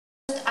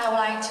I would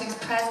like to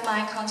express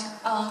my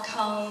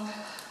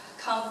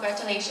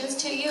congratulations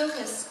to you,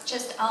 because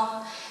just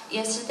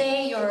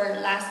yesterday your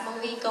last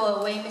movie, Go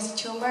Away, Mr.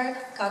 Tumor,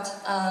 got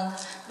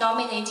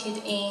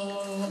nominated in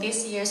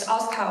this year's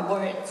Oscar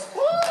Awards.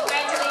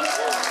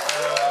 Congratulations!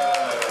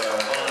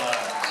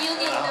 You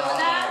didn't know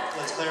that?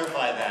 Let's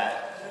clarify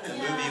that. The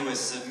movie was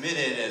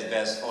submitted as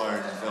Best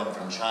Foreign Film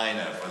from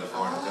China for the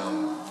foreign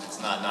film.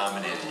 It's not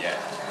nominated yet.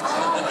 I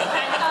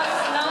thought it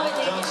was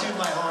nominated. Don't shoot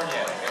my horn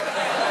yet.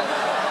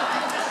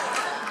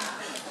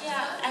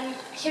 Yeah, and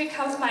here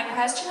comes my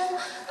question.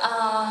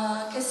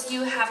 Because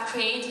you have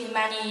created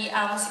many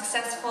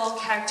successful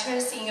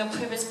characters in your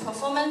previous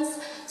performance,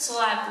 so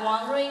I'm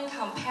wondering,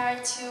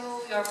 compared to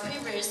your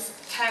previous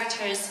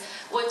characters,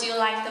 what do you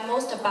like the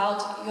most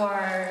about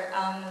your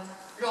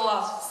role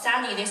of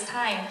Sunny this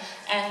time,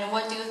 and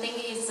what do you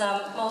think is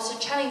the most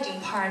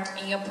challenging part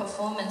in your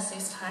performance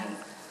this time?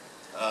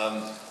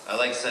 I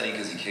like Sunny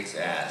because he kicks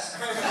ass.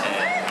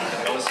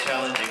 And the most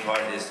challenging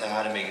part is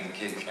how to make him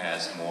kick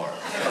ass more.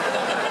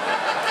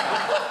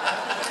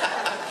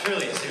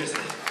 Truly,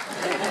 seriously.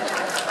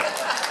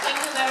 Thank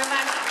you very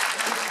much.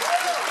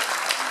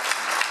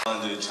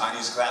 On the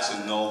Chinese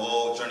classic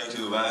novel, Journey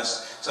to the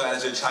West. So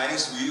as a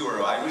Chinese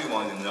viewer, I really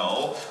want to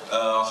know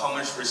how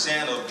much %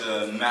 of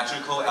the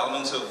magical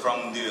elements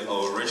from the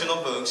original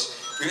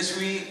books, because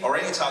we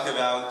already talked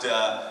about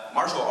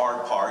martial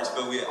art parts,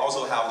 but we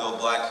also have the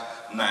black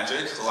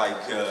magic,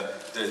 like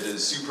the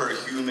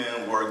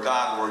superhuman or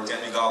god or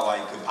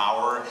demigod-like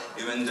power,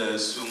 even the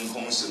Sun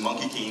Kong's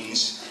Monkey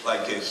Kings,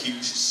 like a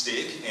huge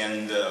stick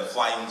and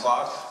flying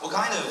clock. What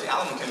kind of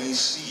element can we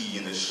see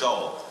in the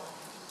show?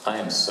 I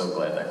am so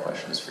glad that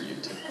question is for you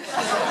too.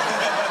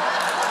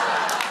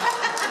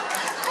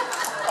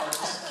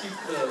 Just keep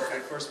the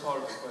first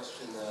part of the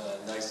question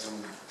nice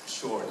and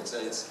short.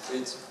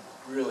 It's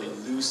really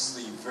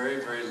loosely,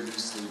 very, very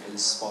loosely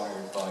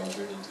inspired by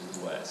Journey to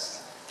the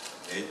West.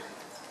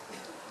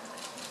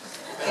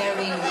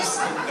 Very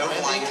loosely. No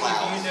flying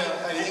clouds.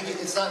 I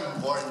think it's not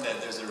important that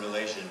there's a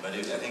relation, but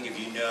I think if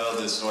you know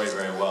the story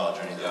very well,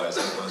 Journey to the West,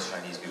 like most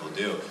Chinese people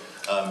do,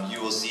 you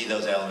will see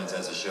those elements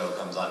as the show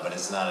comes on, but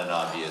it's not an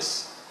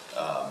obvious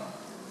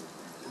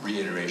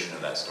reiteration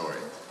of that story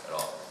at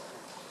all.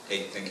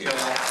 Hey, thank you.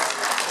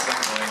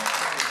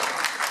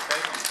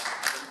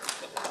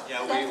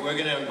 Yeah, we're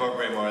going to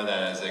incorporate more of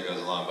that as it goes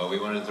along, but we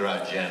want to throw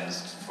out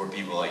gems for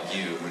people like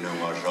you who know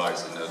martial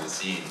arts and know the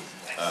scene,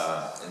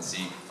 and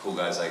see cool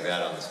guys like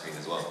that on the screen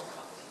as well.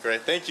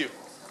 Great, thank you.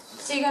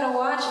 So you gotta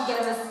watch and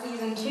get a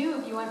season 2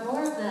 if you want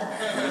more of that.